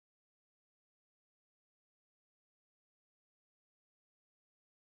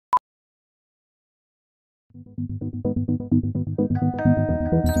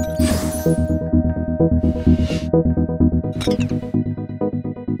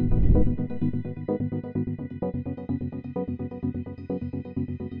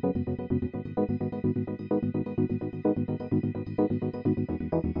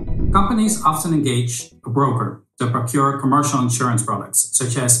Companies often engage a broker to procure commercial insurance products,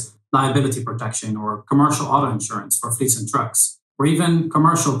 such as liability protection or commercial auto insurance for fleets and trucks, or even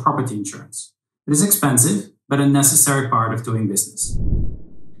commercial property insurance. It is expensive, but a necessary part of doing business.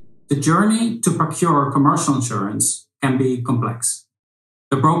 The journey to procure commercial insurance can be complex.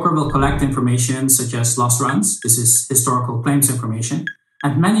 The broker will collect information such as loss runs, this is historical claims information,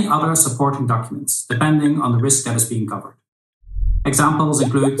 and many other supporting documents, depending on the risk that is being covered. Examples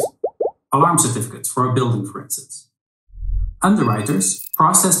include alarm certificates for a building, for instance. Underwriters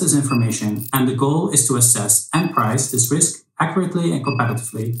process this information, and the goal is to assess and price this risk accurately and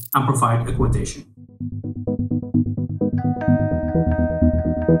competitively and provide a quotation.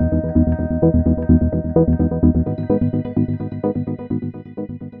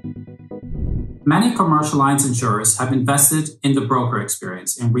 Many commercial lines insurers have invested in the broker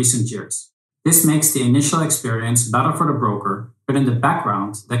experience in recent years. This makes the initial experience better for the broker, but in the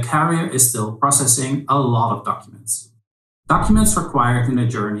background, the carrier is still processing a lot of documents. Documents required in the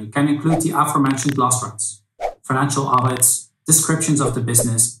journey can include the aforementioned loss runs, financial audits, descriptions of the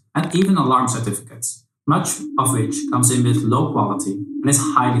business, and even alarm certificates, much of which comes in with low quality and is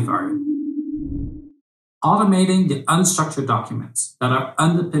highly variable. Automating the unstructured documents that are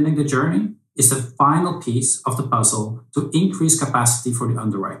underpinning the journey is the final piece of the puzzle to increase capacity for the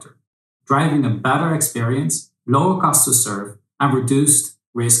underwriter, driving a better experience, lower cost to serve, and reduced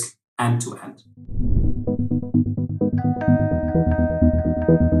risk end-to-end.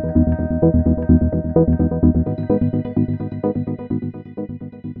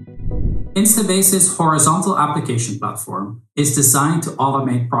 Instabase's horizontal application platform is designed to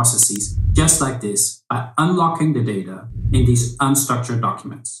automate processes just like this by unlocking the data in these unstructured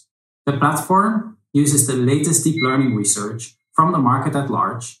documents. The platform uses the latest deep learning research from the market at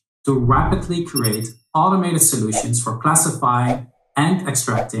large to rapidly create automated solutions for classifying and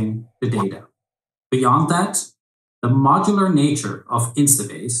extracting the data. Beyond that, the modular nature of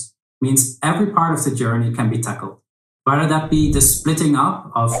Instabase means every part of the journey can be tackled, whether that be the splitting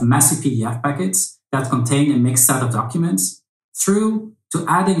up of messy PDF packets that contain a mixed set of documents, through to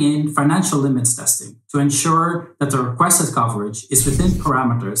adding in financial limits testing to ensure that the requested coverage is within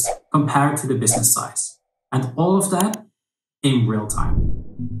parameters compared to the business size. And all of that in real time.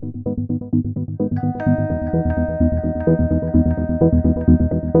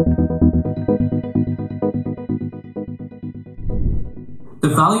 The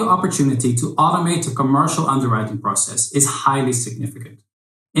value opportunity to automate the commercial underwriting process is highly significant.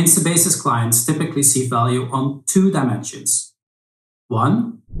 Instabase's clients typically see value on two dimensions.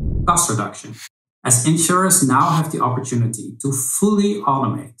 One, cost reduction, as insurers now have the opportunity to fully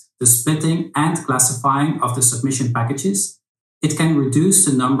automate the splitting and classifying of the submission packages. It can reduce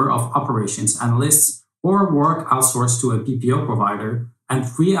the number of operations analysts or work outsourced to a BPO provider and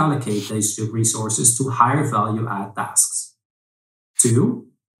reallocate these resources to higher value add tasks. Two,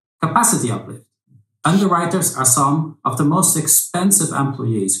 capacity uplift. Underwriters are some of the most expensive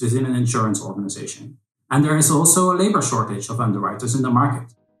employees within an insurance organization, and there is also a labor shortage of underwriters in the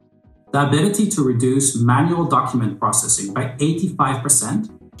market. The ability to reduce manual document processing by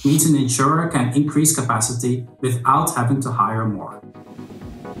 85% means an insurer can increase capacity without having to hire more.